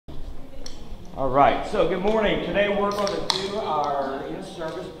All right, so good morning. Today we're going to do our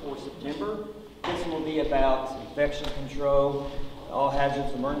in-service for September. This will be about infection control, all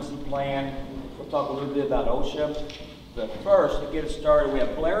hazards emergency plan. We'll talk a little bit about OSHA. But first, to get us started, we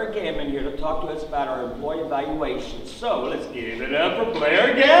have Blair Gammon here to talk to us about our employee evaluation. So let's give it up for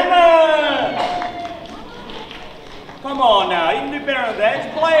Blair Gammon! Come on now, you can do better than that.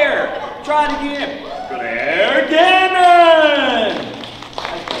 It's Blair. Try it again. Blair Gammon!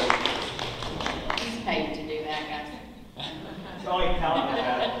 Paid to do that, guys. That's all you tell me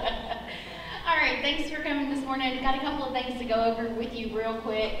about. All right, thanks for coming this morning. Got a couple of things to go over with you real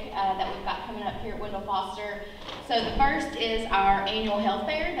quick that we've got coming up here at Wendell Foster. So the first is our annual health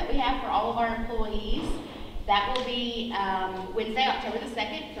fair that we have for all of our employees. That will be Wednesday, October the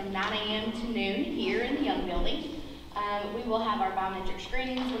 2nd from 9 a.m. to noon here in the Young Building. We will have our biometric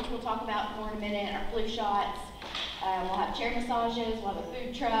screenings, which we'll talk about more in a minute, our flu shots. We'll have chair massages, we'll have a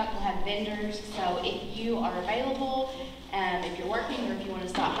food truck, we'll have vendors. So if you are available, if you're working or if you want to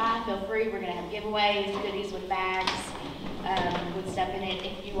stop by, feel free. We're going to have giveaways, goodies with bags, with stuff in it.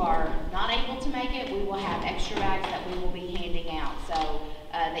 If you are not able to make it, we will have extra bags that we will be handing out so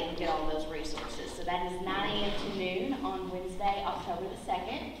that you get all those resources. So that is 9 a.m. to noon on Wednesday, October the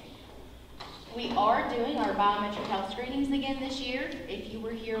 2nd. We are doing our biometric health screenings again this year. If you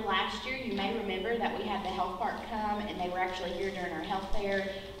were here last year, you may remember that we had the health part come and they were actually here during our health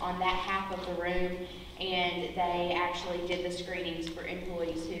fair on that half of the room, and they actually did the screenings for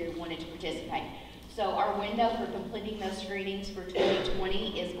employees who wanted to participate. So our window for completing those screenings for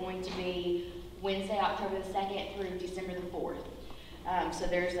 2020 is going to be Wednesday, October the 2nd through December the 4th. So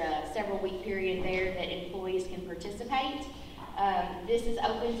there's a several week period there that employees can participate. This is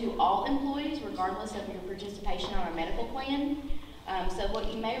open to all employees regardless of your participation on a medical plan. So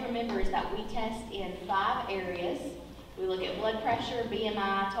what you may remember is that we test in 5 areas. We look at blood pressure,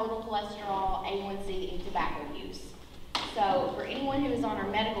 BMI, total cholesterol, A1C, and tobacco use. So for anyone who is on our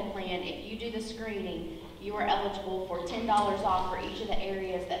medical plan, if you do the screening, you are eligible for $10 off for each of the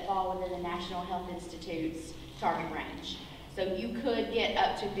areas that fall within the National Health Institute's target range. So you could get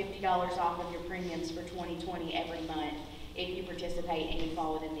up to $50 off of your premiums for 2020 every month if you participate and you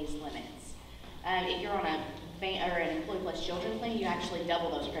fall within these limits. If you're on an Employee Plus Children plan, you actually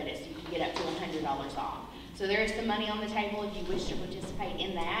double those credits. You can get up to $100 off. So there is some money on the table if you wish to participate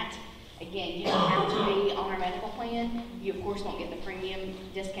in that. Again, you don't have to be on our medical plan. You of course won't get the premium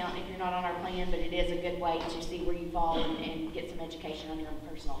discount if you're not on our plan, but it is a good way to see where you fall and get some education on your own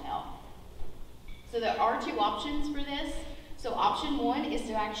personal health. So there are 2 options for this. So option 1 is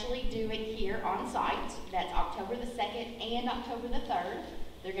to actually do it here on site. That's October the 2nd and October the 3rd.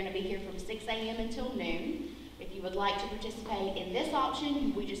 They're going to be here from 6 a.m. until noon. If you would like to participate in this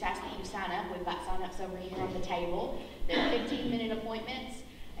option, we just ask that you sign up. We've got sign-ups over here on the table. They're 15-minute appointments.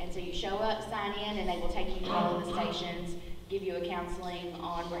 And so you show up, sign in, and they will take you to all of the stations, give you a counseling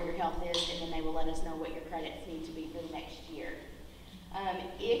on where your health is, and then they will let us know what your credits need to be for the next year.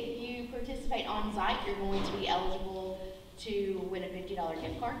 If you participate on site, you're going to be eligible to win a $50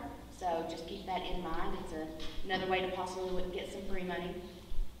 gift card. So just keep that in mind. It's another way to possibly get some free money.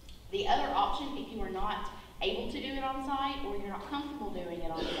 The other option, if you are not able to do it on site or you're not comfortable doing it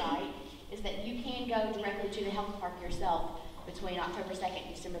on site, is that you can go directly to the health park yourself between October 2nd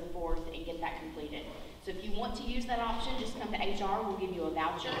and December the 4th and get that completed. So if you want to use that option, just come to HR, we'll give you a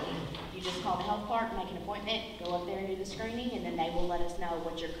voucher. You just call the health park, make an appointment, go up there and do the screening, and then they will let us know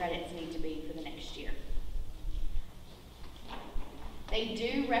what your credits need to be for the next year. They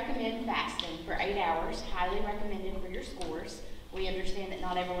do recommend fasting for 8 hours, highly recommended for your scores. We understand that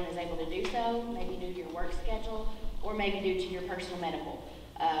not everyone is able to do so, maybe due to your work schedule, or maybe due to your personal medical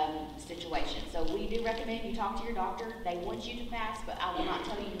situation. So we do recommend you talk to your doctor. They want you to fast, but I will not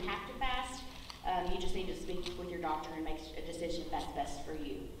tell you you have to fast. You just need to speak with your doctor and make a decision if that's best for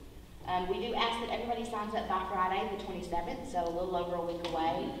you. We do ask that everybody signs up by Friday the 27th, so a little over a week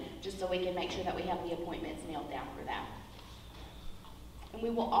away, just so we can make sure that we have the appointments nailed down for that. And we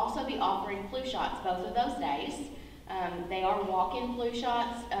will also be offering flu shots both of those days. They are walk-in flu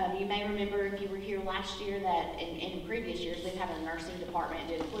shots. You may remember if you were here last year that in previous years we've had a nursing department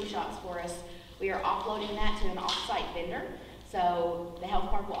do the flu shots for us. We are offloading that to an off-site vendor. So the health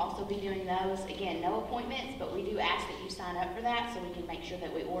park will also be doing those. Again, no appointments, but we do ask that you sign up for that so we can make sure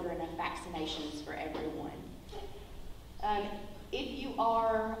that we order enough vaccinations for everyone. If you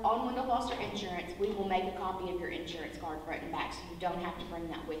are on Wendell Foster Insurance, we will make a copy of your insurance card front and back, so you don't have to bring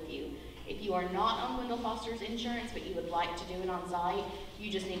that with you. If you are not on Wendell Foster's insurance, but you would like to do it on site,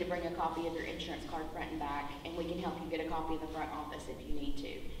 you just need to bring a copy of your insurance card front and back, and we can help you get a copy in the front office if you need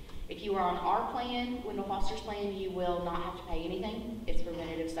to. If you are on our plan, Wendell Foster's plan, you will not have to pay anything. It's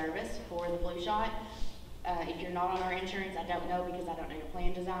preventative service for the flu shot. If you're not on our insurance, I don't know because I don't know your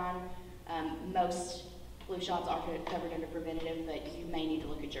plan design. Most flu shots are covered under preventative, but you may need to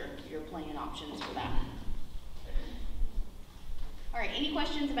look at your plan options for that. All right, any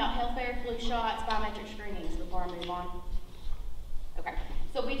questions about health fair, flu shots, biometric screenings before I move on? Okay,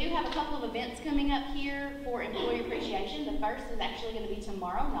 so we do have a couple of events coming up here for employee appreciation. The first is actually going to be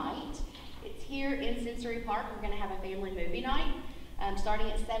tomorrow night. It's here in Sensory Park. We're going to have a family movie night starting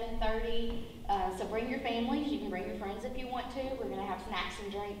at 7:30. So bring your families. You can bring your friends if you want to. We're going to have snacks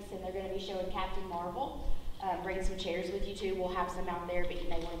and drinks, and they're going to be showing Captain Marvel. Bring some chairs with you too. We'll have some out there, but you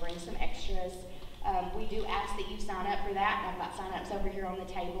may want to bring some extras. We do ask that you sign up for that, and I've got sign-ups over here on the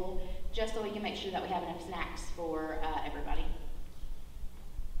table, just so we can make sure that we have enough snacks for everybody.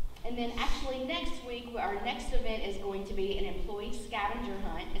 And then actually next week, our next event is going to be an employee scavenger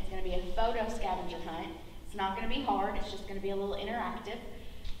hunt. It's going to be a photo scavenger hunt. It's not going to be hard, it's just going to be a little interactive.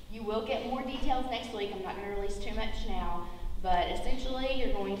 You will get more details next week. I'm not going to release too much now, but essentially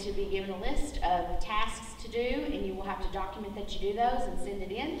you're going to be given a list of tasks to do, and you will have to document that you do those and send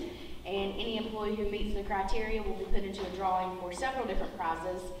it in. And any employee who meets the criteria will be put into a drawing for several different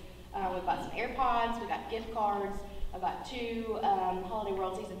prizes. We've got some AirPods, we've got gift cards, I've got 2 Holiday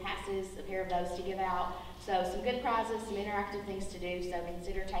World Season passes, a pair of those to give out. So some good prizes, some interactive things to do, so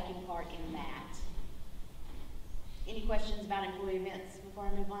consider taking part in that. Any questions about employee events before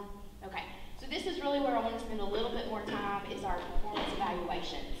I move on? Okay, so this is really where I want to spend a little bit more time is our performance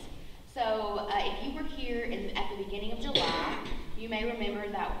evaluations. So if you were here at the beginning of July, you may remember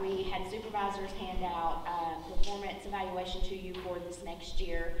that we had supervisors hand out performance evaluation to you for this next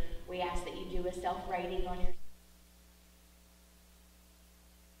year. We asked that you do a self-rating on your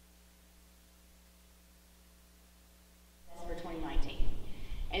for 2019.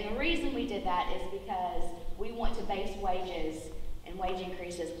 And the reason we did that is because we want to base wages and wage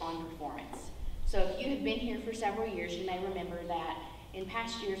increases on performance. So if you have been here for several years, you may remember that in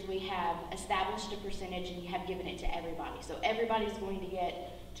past years we have established a percentage and you have given it to everybody. So everybody's going to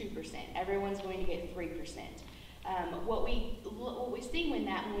get 2%. Everyone's going to get 3%. What we see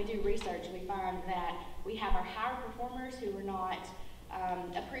when we do research, we find that we have our higher performers who are not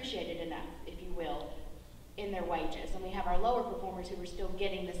appreciated enough, if you will, in their wages. And we have our lower performers who are still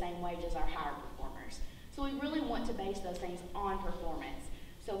getting the same wage as our higher performers. So we really want to base those things on performance.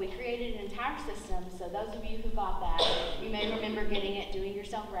 So we created an entire system, so those of you who got that, you may remember getting it, doing your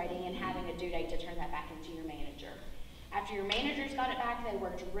self-rating, and having a due date to turn that back into your manager. After your managers got it back, they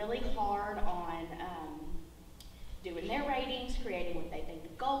worked really hard on doing their ratings, creating what they think the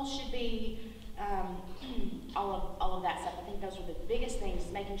goals should be, all of that stuff. I think those are the biggest things,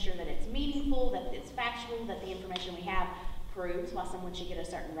 making sure that it's meaningful, that it's factual, that the information we have proves why someone should get a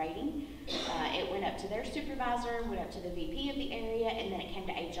certain rating. It went up to their supervisor, went up to the VP of the area, and then it came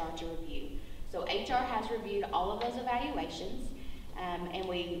to HR to review. So HR has reviewed all of those evaluations, and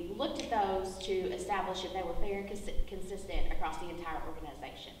we looked at those to establish if they were fair and consistent across the entire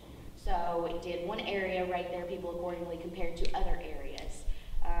organization. So it did one area, rate their people accordingly compared to other areas.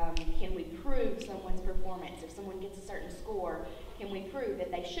 Can we prove someone's performance? If someone gets a certain score, can we prove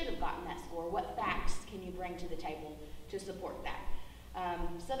that they should have gotten that score? What facts can you bring to the table to support that?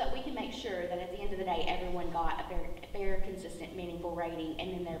 So that we can make sure that at the end of the day, everyone got a fair, consistent, meaningful rating,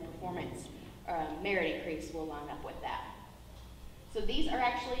 and then their performance merit increase will line up with that. So these are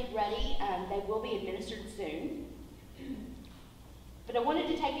actually ready. They will be administered soon. But I wanted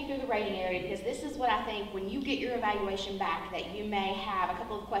to take you through the rating area because this is what I think when you get your evaluation back that you may have a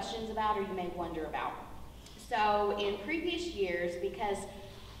couple of questions about or you may wonder about. So in previous years, because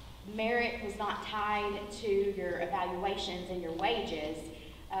merit was not tied to your evaluations and your wages,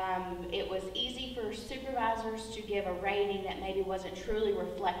 it was easy for supervisors to give a rating that maybe wasn't truly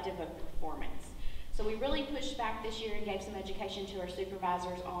reflective of performance. So we really pushed back this year and gave some education to our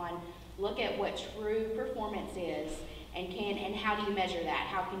supervisors on look at what true performance is and how do you measure that?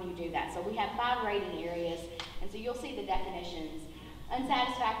 How can you do that? So we have 5 rating areas, and so you'll see the definitions.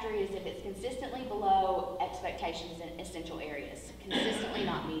 Unsatisfactory is if it's consistently below expectations in essential areas, consistently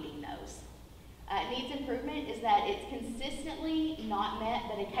not meeting those. Needs improvement is that it's consistently not met,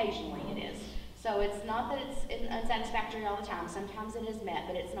 but occasionally it is. So it's not that it's unsatisfactory all the time. Sometimes it is met,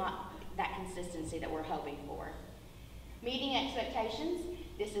 but it's not that consistency that we're hoping for. Meeting expectations.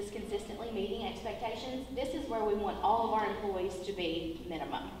 This is consistently meeting expectations. This is where we want all of our employees to be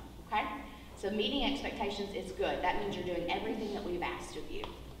minimum, okay? So meeting expectations is good. That means you're doing everything that we've asked of you.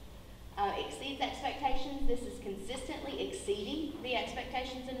 Exceeds expectations. This is consistently exceeding the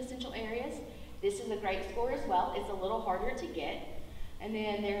expectations in essential areas. This is a great score as well. It's a little harder to get. And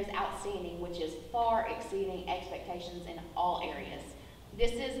then there's outstanding, which is far exceeding expectations in all areas.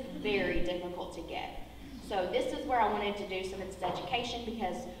 This is very difficult to get. So this is where I wanted to do some of this education,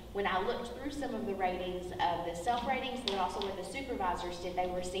 because when I looked through some of the ratings of the self-ratings and also what the supervisors did, they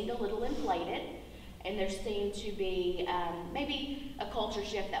were seemed a little inflated. And there seemed to be maybe a culture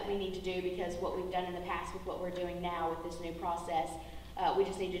shift that we need to do, because what we've done in the past with what we're doing now with this new process, we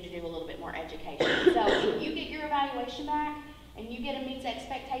just needed to do a little bit more education. So if you get your evaluation back and you get it meets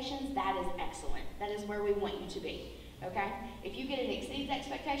expectations, that is excellent. That is where we want you to be, okay? If you get it exceeds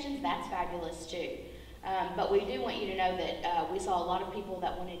expectations, that's fabulous too. But we do want you to know that we saw a lot of people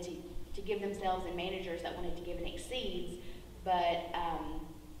that wanted to give themselves, and managers that wanted to give an exceeds, but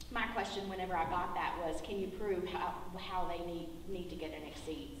my question whenever I got that was, can you prove how they need to get an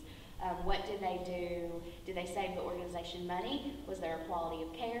exceeds? What did they do? Did they save the organization money? Was there a quality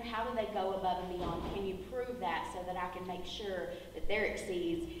of care? How did they go above and beyond? Can you prove that so that I can make sure that their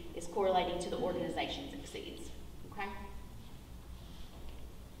exceeds is correlating to the organization's exceeds? Okay?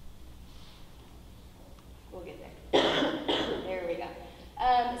 We'll get there. There we go.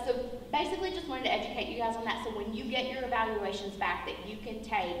 So basically just wanted to educate you guys on that, so when you get your evaluations back, that you can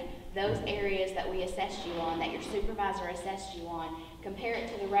take those areas that we assessed you on, that your supervisor assessed you on, compare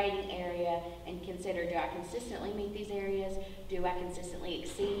it to the rating area, and consider, do I consistently meet these areas? Do I consistently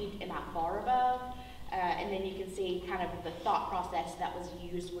exceed? Am I far above? And then you can see kind of the thought process that was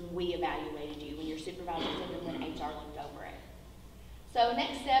used when we evaluated you, when your supervisor did, and when HR looked over it. So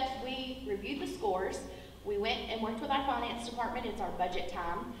next steps, we reviewed the scores. We went and worked with our finance department, it's our budget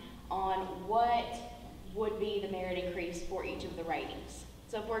time, on what would be the merit increase for each of the ratings.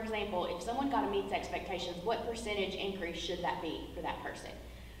 So for example, if someone got a meets expectations, what percentage increase should that be for that person?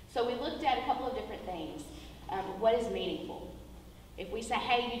 So we looked at a couple of different things. What is meaningful? If we say,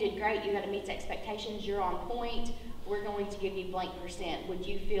 hey, you did great, you got a meets expectations, you're on point, we're going to give you blank percent. Would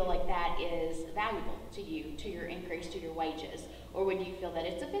you feel like that is valuable to you, to your increase, to your wages? Or would you feel that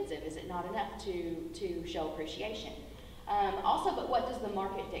it's offensive? Is it not enough to show appreciation? Also, but what does the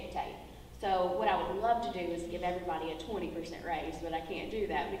market dictate? So what I would love to do is give everybody a 20% raise, but I can't do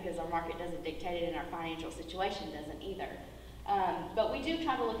that because our market doesn't dictate it and our financial situation doesn't either. But we do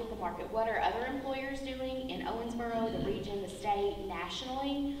try to look at the market. What are other employers doing in Owensboro, the region, the state,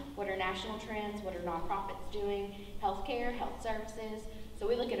 nationally? What are national trends? What are nonprofits doing? Healthcare, health services. So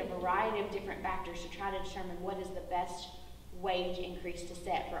we look at a variety of different factors to try to determine what is the best wage increase to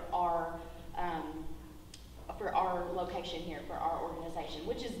set for our location here, for our organization,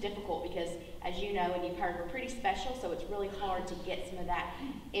 which is difficult because, as you know and you've heard, we're pretty special, so it's really hard to get some of that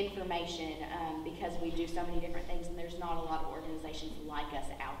information because we do so many different things and there's not a lot of organizations like us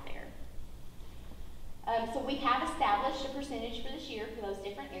out there. So we have established a percentage for this year for those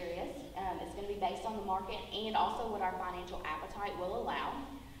different areas. It's going to be based on the market and also what our financial appetite will allow.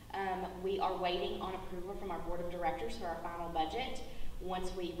 We are waiting on approval from our board of directors for our final budget.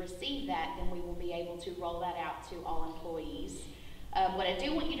 Once we receive that, then we will be able to roll that out to all employees. What I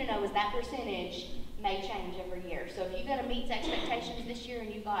do want you to know is that percentage may change every year. So if you got a meets expectations this year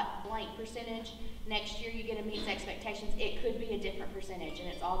and you got blank percentage, next year you get a meets expectations, it could be a different percentage, and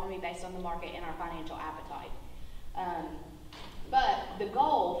it's all going to be based on the market and our financial appetite. But the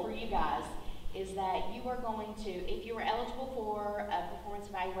goal for you guys is that you are going to, if you were eligible for a performance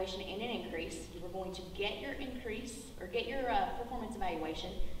evaluation and an increase, you are going to get your increase or get your performance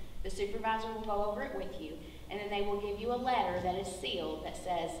evaluation. The supervisor will go over it with you, and then they will give you a letter that is sealed that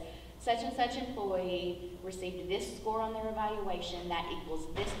says, such and such employee received this score on their evaluation that equals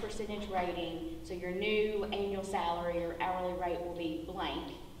this percentage rating, so your new annual salary or hourly rate will be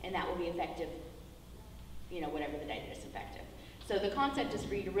blank, and that will be effective, whatever the date is effective. So the concept is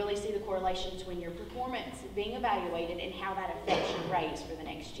for you to really see the correlation between your performance being evaluated and how that affects your raise for the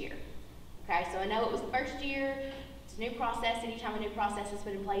next year. Okay, so I know it was the first year, it's a new process. Anytime a new process is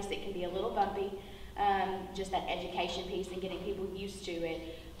put in place, it can be a little bumpy, just that education piece and getting people used to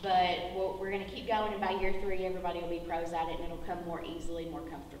it. But we're going to keep going, and by year 3, everybody will be pros at it, and it'll come more easily, more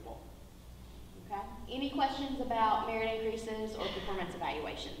comfortable. Okay, any questions about merit increases or performance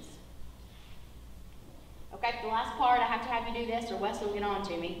evaluations? Okay, for the last part, I have to have you do this or Wes will get on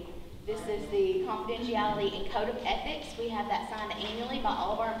to me. This is the confidentiality and code of ethics. We have that signed annually by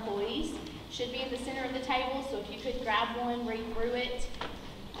all of our employees. Should be in the center of the table, so if you could grab one, read through it,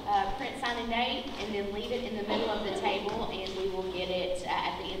 print, sign, and date, and then leave it in the middle of the table, and we will get it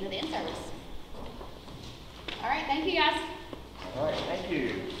at the end of the in-service. All right, thank you guys. All right, thank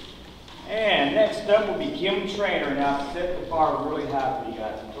you. And next up will be Kim Trainer. Now, set the bar really high for you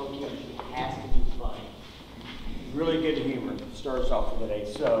guys. I told Kim she has to be funny. Really good humor. Starts off for the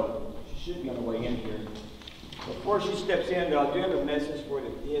day, so she should be on the way in here. Before she steps in, though, I do have a message for the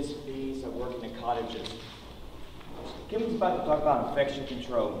DSPs that work in the cottages. Kim's about to talk about infection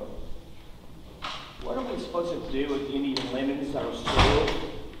control. What are we supposed to do with any linens that are soiled?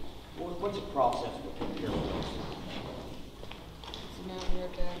 What's the process with taking care of those?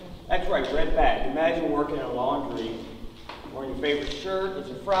 That's right, red bag. Imagine working in a laundry, wearing your favorite shirt. It's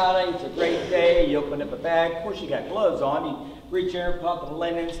a Friday, it's a great day. You open up a bag. Of course, you got gloves on. You reach in, pop the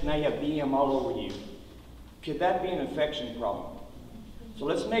linens. Now you have BM all over you. Could that be an infection problem? So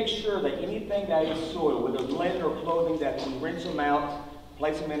let's make sure that anything that is soiled, whether it's linen or clothing, that we rinse them out,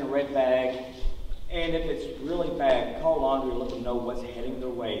 place them in a red bag, and if it's really bad, call laundry and let them know what's heading their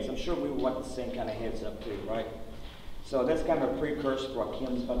ways. I'm sure we want the same kind of heads up too, right? So that's kind of a precursor to what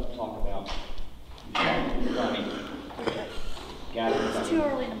Kim's about to talk about. Funny. Got it. It's too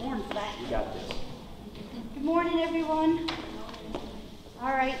early in the morning for that. You got this. Good morning, everyone. All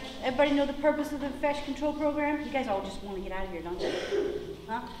right, everybody know the purpose of the infection control program? You guys all just want to get out of here, don't you?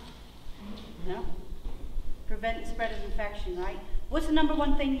 Huh? No? Prevent the spread of infection, right? What's the number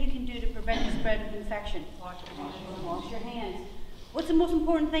one thing you can do to prevent the spread of infection? Wash your hands. What's the most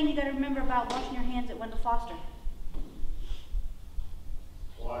important thing you got to remember about washing your hands at Wendell Foster?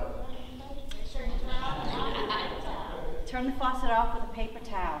 Water. Turn the faucet off with a paper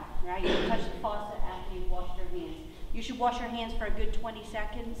towel, right? You don't touch the faucet after you've washed your hands. You should wash your hands for a good 20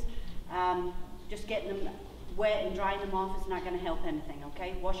 seconds. Just getting them wet and drying them off is not going to help anything,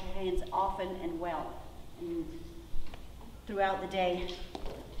 okay? Wash your hands often and well and throughout the day.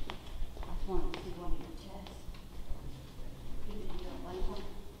 That's one of your chest.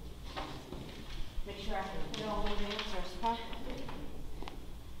 Make sure I can put it all over your first, huh?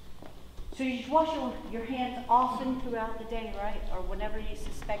 So you should wash your hands often throughout the day, right? Or whenever you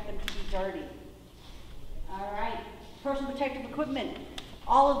suspect them to be dirty. All right. Personal protective equipment.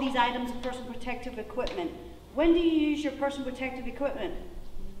 All of these items are personal protective equipment. When do you use your personal protective equipment?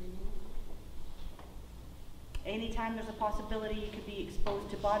 Anytime there's a possibility you could be exposed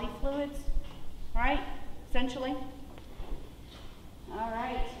to body fluids, right? Essentially. All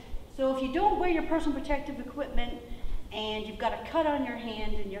right. So if you don't wear your personal protective equipment and you've got a cut on your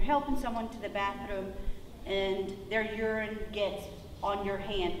hand and you're helping someone to the bathroom and their urine gets on your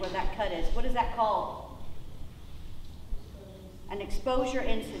hand where that cut is, what is that called? An exposure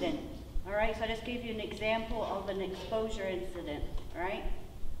incident. All right, so I just gave you an example of an exposure incident, all right?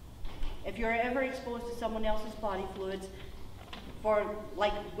 If you're ever exposed to someone else's body fluids, for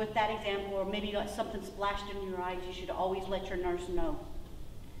like with that example, or maybe you got something splashed in your eyes, you should always let your nurse know.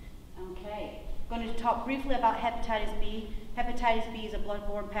 Okay, I'm going to talk briefly about hepatitis B. Hepatitis B is a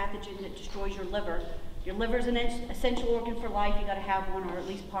bloodborne pathogen that destroys your liver. Your liver is an essential organ for life. You got to have one, or at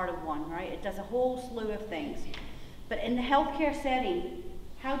least part of one, right? It does a whole slew of things. But in the healthcare setting,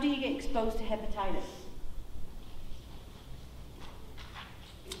 how do you get exposed to hepatitis?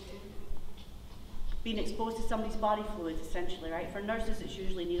 Being exposed to somebody's body fluids, essentially, right? For nurses, it's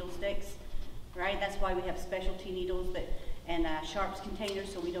usually needle sticks, right? That's why we have specialty needles and sharps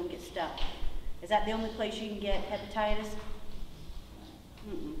containers so we don't get stuck. Is that the only place you can get hepatitis?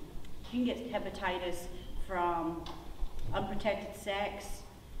 Mm-mm. You can get hepatitis from unprotected sex,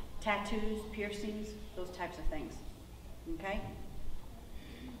 tattoos, piercings, those types of things. Okay?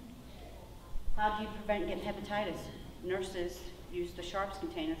 How do you prevent getting hepatitis? Nurses use the sharps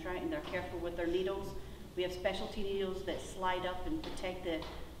containers, right? And they're careful with their needles. We have specialty needles that slide up and protect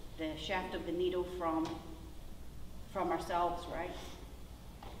the shaft of the needle from ourselves, right?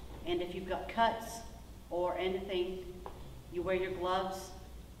 And if you've got cuts or anything, you wear your gloves.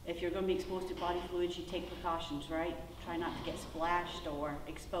 If you're going to be exposed to body fluids, you take precautions, right? Try not to get splashed or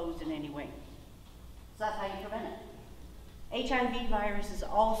exposed in any way. So that's how you prevent it. HIV virus is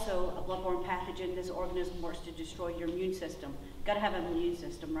also a bloodborne pathogen. This organism works to destroy your immune system. You've got to have an immune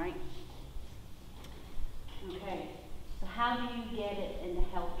system, right? Okay, so how do you get it in the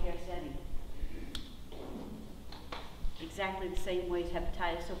healthcare setting? Exactly the same way as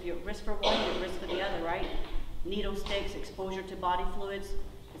hepatitis. So if you're at risk for one, you're at risk for the other, right? Needle sticks, exposure to body fluids.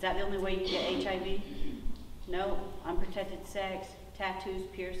 Is that the only way you get HIV? No. Unprotected sex, tattoos,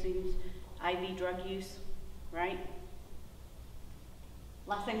 piercings, IV drug use, right?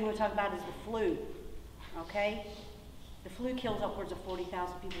 Last thing we're going to talk about is the flu, okay? The flu kills upwards of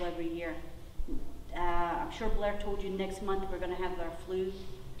 40,000 people every year. I'm sure Blair told you next month we're going to have our flu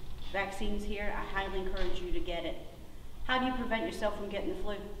vaccines here. I highly encourage you to get it. How do you prevent yourself from getting the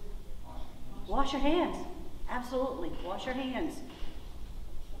flu? Wash your hands. Absolutely. Wash your hands.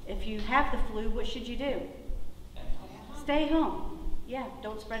 If you have the flu, what should you do? Stay home. Yeah,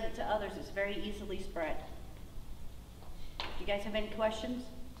 don't spread it to others. It's very easily spread. Do you guys have any questions?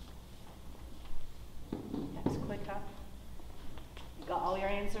 That's quick. up top? You got all your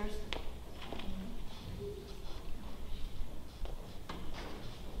answers?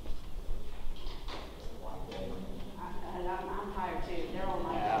 I'm tired too. They're all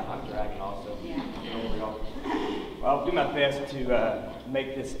my. Yeah, I'm dragging also. Yeah. Well, I'll do my best to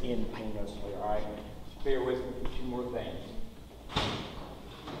make this end painlessly, all right? Bear with me for two more things.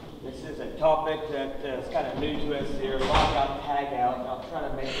 This is a topic that is kind of new to us here, lockout, tagout. I'll try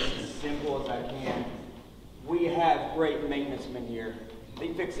to make this as simple as I can. We have great maintenance men here.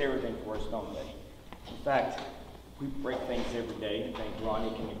 They fix everything for us, don't they? In fact, we break things every day. I think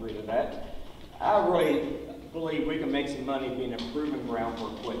Ronnie can agree to that. I really believe we can make some money being a proving ground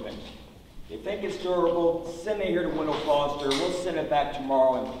for equipment. If you think it's durable, send it here to Wendell Foster. We'll send it back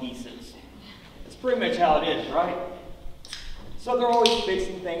tomorrow in pieces. That's pretty much how it is, right? So they're always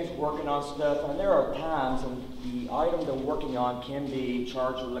fixing things, working on stuff, and there are times when the item they're working on can be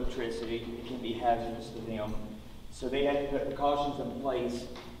charged with electricity. It can be hazardous to them. So they have to put precautions in place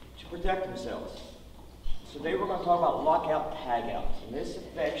to protect themselves. So today we're going to talk about lockout, tagout. And this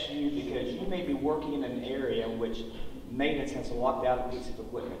affects you because you may be working in an area in which maintenance has locked out a piece of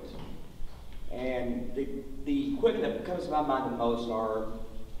equipment. And the equipment that comes to my mind the most are,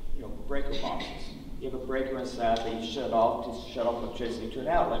 breaker boxes. You have a breaker inside that you shut off to shut off electricity to an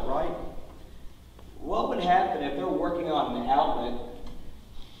outlet, right? What would happen if they're working on an outlet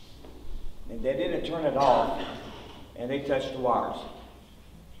and they didn't turn it off and they touched the wires?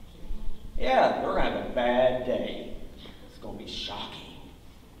 Yeah, they're going to have a bad day. It's going to be shocking.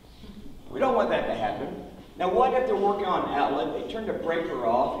 We don't want that to happen. Now, what if they're working on an outlet, they turn the breaker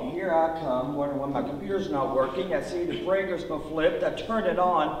off, and here I come, wondering when my computer's not working, I see the breaker's going to flip, I turn it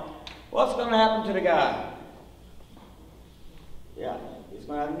on. What's going to happen to the guy? Yeah, he's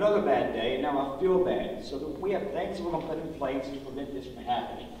going to have another bad day, and now I feel bad. So we have things we're going to put in place to prevent this from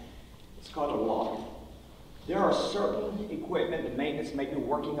happening. It's called a lock. There are certain equipment that maintenance may be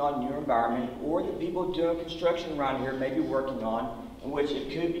working on in your environment, or the people doing construction around here may be working on, in which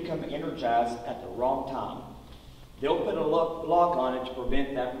it could become energized at the wrong time. They'll put a lock on it to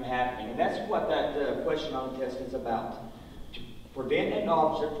prevent that from happening. And that's what that question on the test is about. To prevent an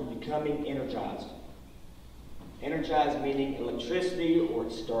object from becoming energized. Energized meaning electricity or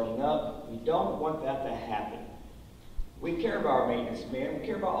it's starting up. We don't want that to happen. We care about our maintenance men, we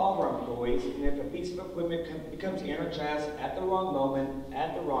care about all of our employees, and if a piece of equipment becomes energized at the wrong moment,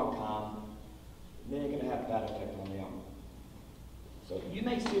 at the wrong time, then you're going to have a bad effect on them. So you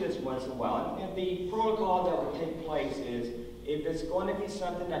may see this once in a while, and the protocol that will take place is, if it's going to be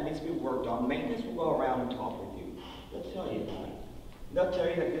something that needs to be worked on, maintenance will go around and talk with you. They'll tell you about it. They'll tell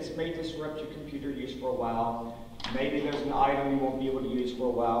you that this may disrupt your computer use for a while. Maybe there's an item you won't be able to use for a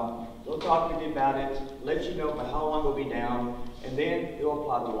while. They'll talk with you about it, let you know about how long it'll be down, and then they'll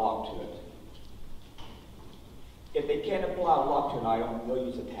apply the lock to it. If they can't apply a lock to an item, they'll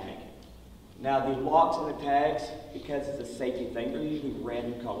use a tag. Now the locks and the tags, because it's a safety thing, they're usually red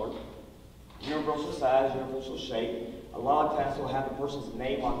in color. Universal size, universal shape. A lot of times they'll have the person's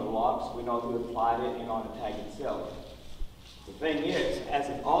name on the lock so we know who applied it and on the tag itself. The thing is, as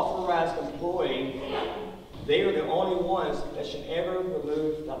an authorized employee, they are the only ones that should ever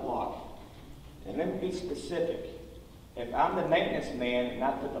remove that lock. And let me be specific. If I'm the maintenance man and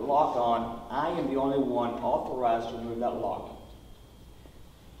I put the lock on, I am the only one authorized to remove that lock.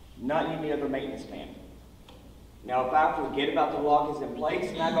 Not any other maintenance man. Now, if I forget about the lock is in place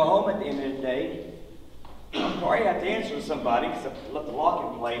and I go home at the end of the day, I'll probably have to answer to somebody because I left the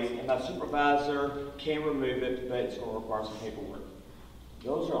lock in place and my supervisor can remove it, but it's going to require some paperwork.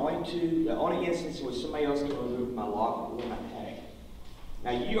 Those are the only instances where somebody else can remove my lock or my tag.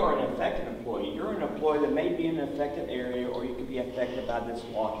 Now, you are an affected employee. You're an employee that may be in an affected area or you could be affected by this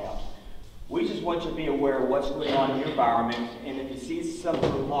lockout. We just want you to be aware of what's going on in your environment, and if you see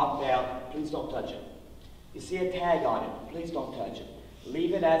something locked out, please don't touch it. If you see a tag on it, please don't touch it.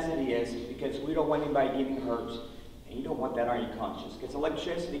 Leave it as it is because we don't want anybody getting hurt, and you don't want that on your conscience because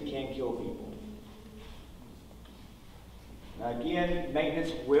electricity can kill people. Now again,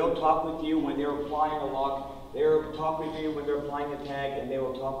 maintenance will talk with you when they're applying a lock. They'll talk with you when they're applying a tag, and they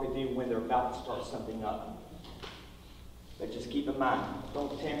will talk with you when they're about to start something up. But just keep in mind,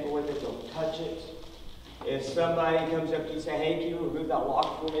 don't tamper with it, don't touch it. If somebody comes up to you and say, hey, can you remove that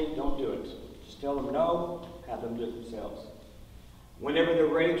lock for me? Don't do it. Just tell them no, have them do it themselves. Whenever they're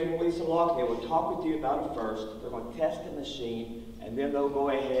ready to release a lock, they will talk with you about it first. They're going to test the machine, and then they'll go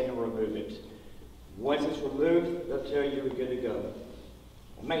ahead and remove it. Once it's removed, they'll tell you you're good to go.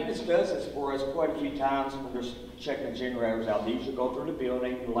 Maintenance does this for us quite a few times when they're checking the generators out. They usually go through the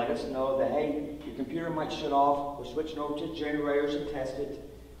building and let us know that, hey, your computer might shut off. We're switching over to generators and test it.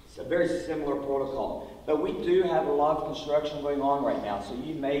 It's a very similar protocol. But we do have a lot of construction going on right now, so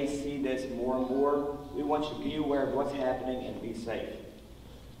you may see this more and more. We want you to be aware of what's happening and be safe.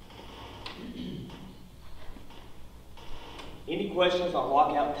 Any questions on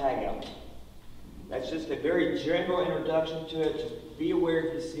lockout, tagout? That's just a very general introduction to it. Just be aware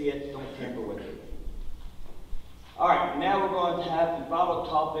if you see it, don't tamper with it. All right, now we're going to have the final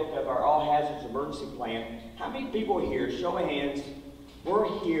topic of our all hazards emergency plan. How many people here, show of hands, were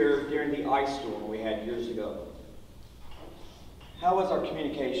here during the ice storm we had years ago? How was our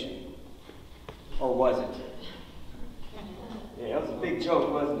communication? Or was it? Yeah, it was a big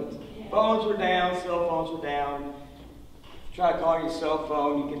joke, wasn't it? Phones were down, cell phones were down. Try to call your cell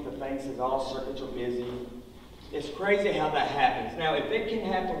phone, you get the thing that says all circuits are busy. It's crazy how that happens. Now, if it can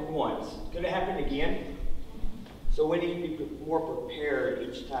happen once, could it happen again? So we need to be more prepared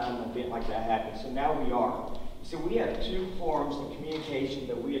each time an event like that happens. So now we are. So we have two forms of communication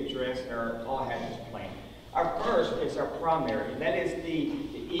that we address in our all hazards plan. Our first is our primary, and that is the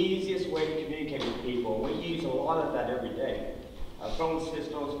easiest way to communicate with people. We use a lot of that every day. Our phone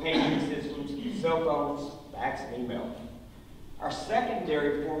systems, paging systems, cell phones, fax, and email. Our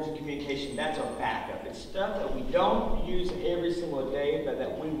secondary forms of communication, that's our backup. It's stuff that we don't use every single day, but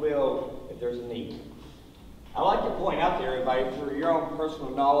that we will if there's a need. I like to point out to everybody, for your own personal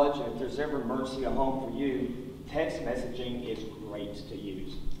knowledge, and if there's ever an emergency at home for you, text messaging is great to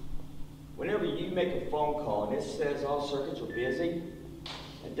use. Whenever you make a phone call and it says all circuits are busy,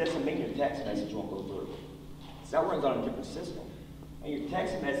 it doesn't mean your text message won't go through. So that runs on a different system. And your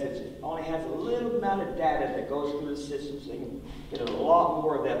text message only has a little amount of data that goes through the system, so you can get a lot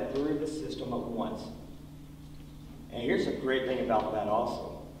more of that through the system at once. And here's a great thing about that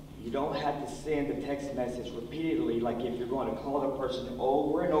also. You don't have to send the text message repeatedly, like if you're going to call the person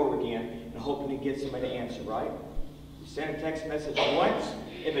over and over again and hoping to get somebody to answer, right? You send a text message once,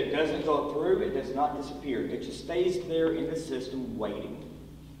 if it doesn't go through, it does not disappear. It just stays there in the system waiting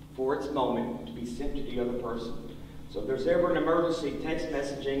for its moment to be sent to the other person. So if there's ever an emergency, text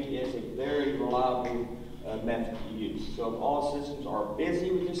messaging is a very reliable method to use. So if all systems are busy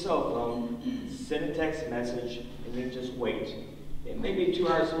with your cell phone, send a text message and then just wait. It may be 2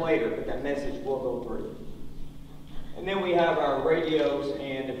 hours later, but that message will go through. And then we have our radios,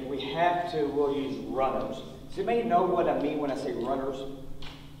 and if we have to, we'll use runners. Does anybody know what I mean when I say runners?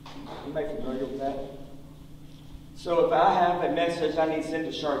 Anybody familiar with that? So if I have a message I need to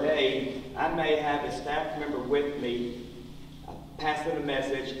send to Charday, I may have a staff member with me. I pass them a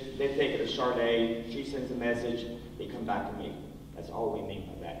message, they take it to Charday, she sends a message, they come back to me. That's all we mean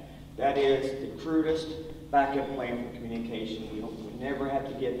by that. That is the crudest backup plan for communication. We never have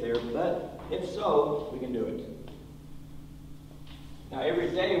to get there, but if so, we can do it. Now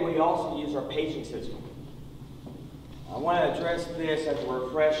every day we also use our paging system. I want to address this as a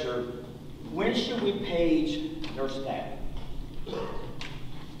refresher. When should we page nurse staff?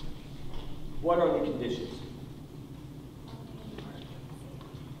 What are the conditions?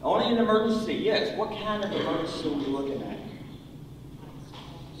 Only an emergency, yes. What kind of emergency are we looking at?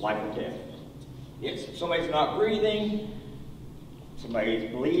 Life or death. Yes, if somebody's not breathing,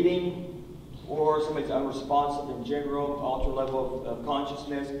 somebody's bleeding, or somebody's unresponsive in general, altered level of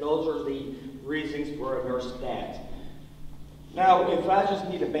consciousness, those are the reasons for a nurse staff. Now, if I just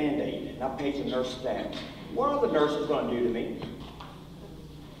need a Band-Aid and I page a nurse staff, what are the nurses going to do to me?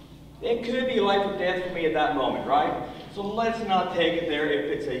 It could be life or death for me at that moment, right? So let's not take it there.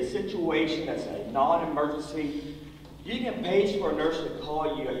 If it's a situation that's a non-emergency, you can page for a nurse to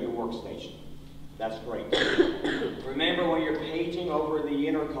call you at your workstation. That's great. Remember, when you're paging over the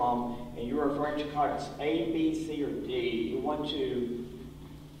intercom and you're referring to cards A, B, C, or D, you want to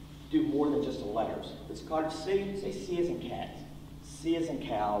do more than just the letters. If it's card C, say C as in cat, C as in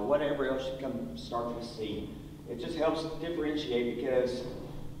cow, whatever else should come start with C. It just helps differentiate because,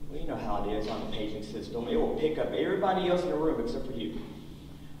 well, you know how it is on the paging system. It will pick up everybody else in the room except for you.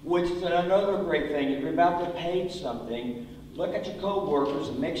 Which is another great thing. If you're about to page something, look at your co-workers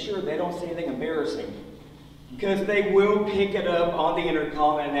and make sure they don't say anything embarrassing. Because they will pick it up on the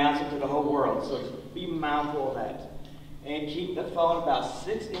intercom and announce it to the whole world. So be mindful of that. And keep the phone about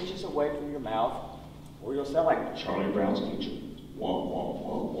 6 inches away from your mouth, or you'll sound like Charlie Brown's teacher. Wah, wah,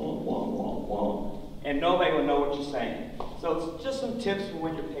 wah, wah, wah, wah, wah. And nobody will know what you're saying. So it's just some tips for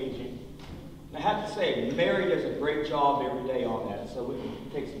when you're paging. And I have to say, Mary does a great job every day on that, so we can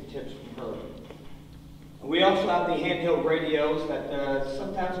take some tips from her. And we also have the handheld radios that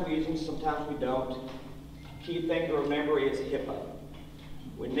sometimes we use them, sometimes we don't. Key thing to remember is HIPAA.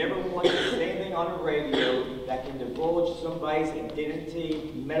 We never want to say anything on a radio that can divulge somebody's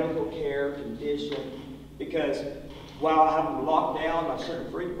identity, medical care, condition, because while I have them locked down on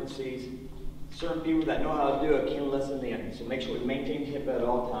certain frequencies, certain people that know how to do it can listen in. So make sure we maintain HIPAA at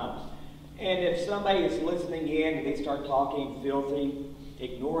all times. And if somebody is listening in and they start talking filthy,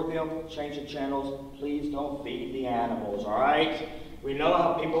 ignore them, change the channels. Please don't feed the animals, all right? We know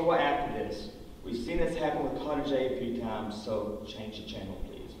how people will act to this. We've seen this happen with Cottage A a few times, so change the channel,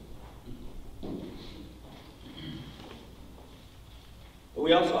 please.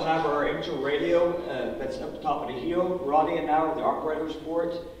 We also have our amateur radio that's up the top of the hill. Roddy and I are the operators for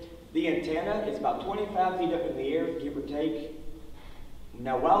it. The antenna is about 25 feet up in the air, give or take.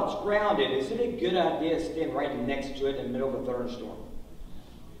 Now, while it's grounded, is it a good idea to stand right next to it in the middle of a thunderstorm?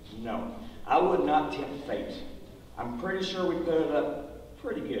 No. I would not tempt fate. I'm pretty sure we put it up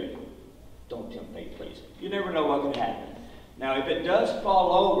pretty good. Don't tempt fate, please. You never know what could happen. Now, if it does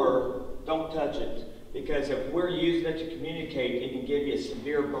fall over, don't touch it. Because if we're using it to communicate, it can give you a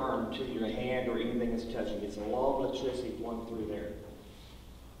severe burn to your hand or anything that's touching. It's a lot of electricity flowing through there.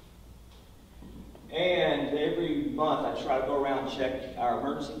 And every month I try to go around and check our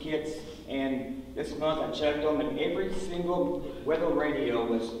emergency kits. And this month I checked them, and every single weather radio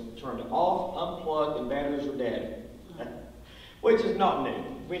was turned off, unplugged, and batteries were dead. Which is not new.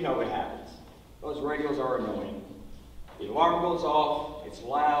 We know what happens. Those radios are annoying. The alarm goes off, it's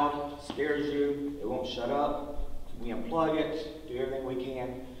loud, scares you, it won't shut up. We unplug it, do everything we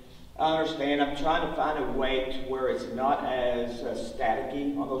can. I understand, I'm trying to find a way to where it's not as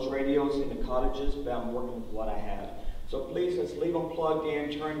staticky on those radios in the cottages, but I'm working with what I have. So please, let's leave them plugged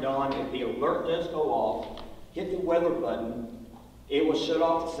in, turned on. If the alert does go off, hit the weather button, it will shut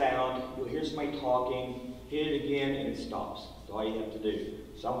off the sound, you'll hear somebody talking, hit it again, and it stops. That's all you have to do.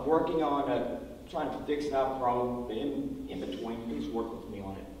 So I'm working on trying to fix that problem, but in between, please work with me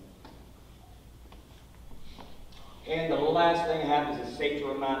on it. And the last thing I have is a safety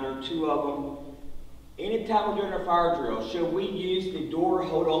reminder, 2 of them. Anytime we're doing our fire drill, should we use the door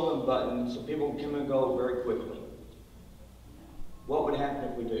hold open button so people can come and go very quickly? What would happen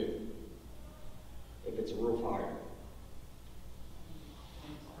if we do? If it's a real fire?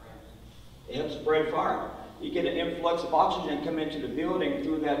 It helps spread fire. You get an influx of oxygen come into the building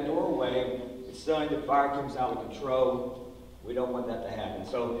through that doorway. Suddenly the fire comes out of control. We don't want that to happen.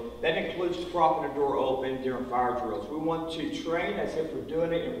 So that includes propping the door open during fire drills. We want to train as if we're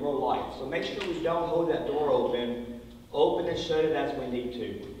doing it in real life. So make sure we don't hold that door open and shut it as we need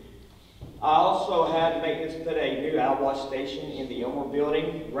to. I also had maintenance put a new outwash station in the Elmore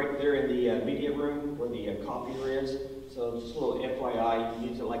building, right there in the media room where the copier is. So just a little FYI, you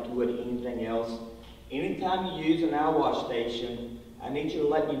use it like you would anything else. Anytime you use an outwash station, I need you to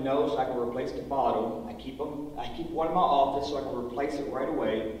let me know so I can replace the bottle. I keep one in my office so I can replace it right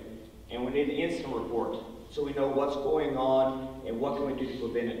away. And we need an incident report so we know what's going on and what can we do to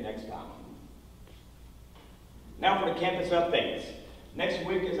prevent it next time. Now for the campus updates. Next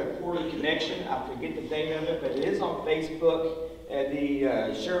week is a quarterly connection. I forget the date of it, but it is on Facebook.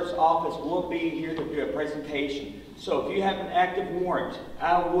 The sheriff's office will be here to do a presentation. So if you have an active warrant,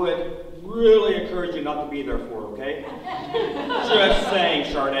 I would really encourage you not to be there for it, okay? Just saying,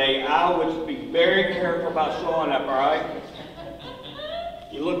 Sade, I would be very careful about showing up, all right?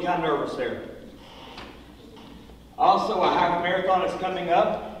 You look kind of nervous there. Also, a half marathon is coming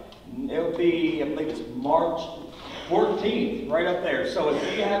up. It'll be, I believe it's March 14th, right up there. So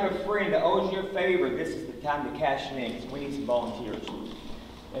if you have a friend that owes you a favor, this is the time to cash in because we need some volunteers.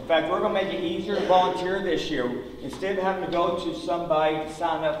 In fact, we're going to make it easier to volunteer this year. Instead of having to go to somebody to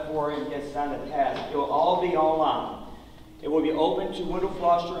sign up for it and get assigned a task, it will all be online. It will be open to Wendell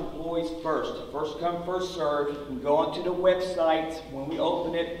Foster employees first. First come, first serve. You can go onto the website when we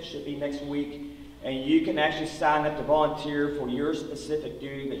open it. It should be next week. And you can actually sign up to volunteer for your specific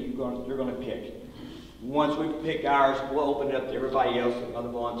duty that you're going to pick. Once we pick ours, we'll open it up to everybody else, and other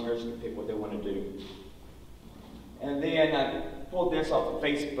volunteers can pick what they want to do. And then I pulled this off of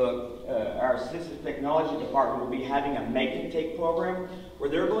Facebook. Our assistive technology department will be having a make and take program where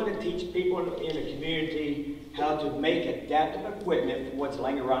they're going to teach people in the community how to make adaptive equipment for what's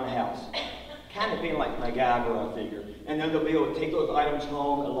laying around the house. Kind of being like MacGyver, I figure. And then they'll be able to take those items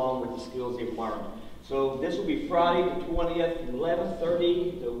home along with the skills they've learned. So this will be Friday the 20th, from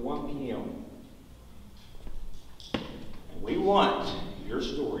 11:30 to 1 p.m. And we want your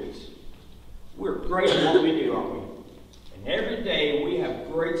stories. We're great at what we do, aren't we? And every day we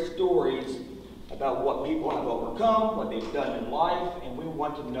have great stories about what people have overcome, what they've done in life, and we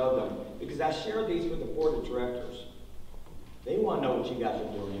want to know them. Because I share these with the board of directors. They want to know what you guys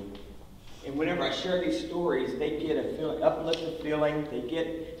are doing. And whenever I share these stories, they get a uplifted feeling, they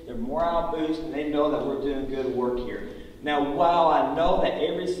get their morale boost, and they know that we're doing good work here. Now, while I know that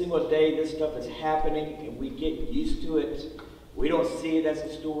every single day this stuff is happening and we get used to it, we don't see it as a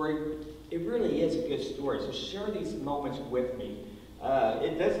story, it really is a good story. So share these moments with me.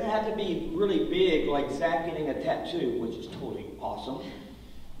 It doesn't have to be really big like Zach getting a tattoo, which is totally awesome.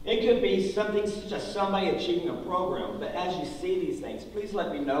 It could be something such as somebody achieving a program, but as you see these things, please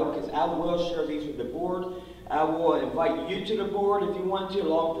let me know, because I will share these with the board. I will invite you to the board if you want to,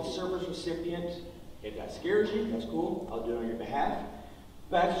 along with the service recipient. If that scares you, that's cool. I'll do it on your behalf.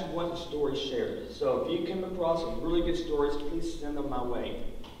 But I just want the stories shared. So if you come across some really good stories, please send them my way.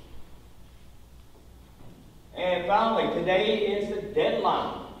 And finally, today is the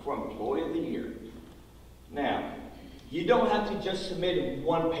deadline for Employee of the Year. Now, you don't have to just submit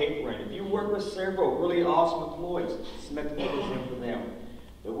one paper in. If you work with several really awesome employees, submit papers in for them.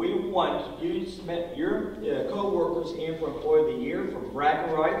 But we want you to submit your co-workers in for Employee of the Year for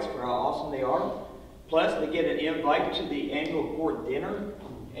bragging rights for how awesome they are. Plus, they get an invite to the annual board dinner.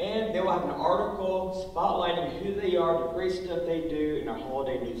 And they will have an article spotlighting who they are, the great stuff they do in our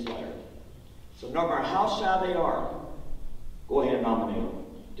holiday newsletter. So no matter how shy they are, go ahead and nominate them.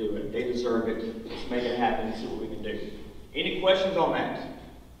 Do it. They deserve it. Let's make it happen and see what we can do. Any questions on that?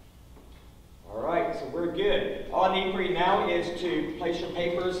 All right, so we're good. All I need for you now is to place your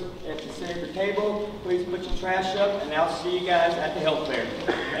papers at the center of your table. Please put your trash up, and I'll see you guys at the health fair.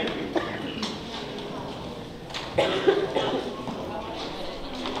 Thank you.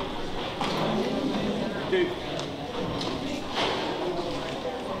 Dude.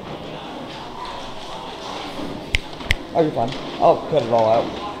 Oh, you're fine. I'll cut it all out.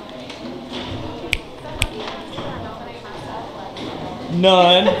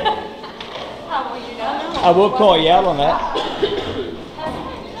 None. How will you know? I will call you out on that.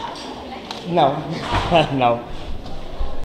 No. No.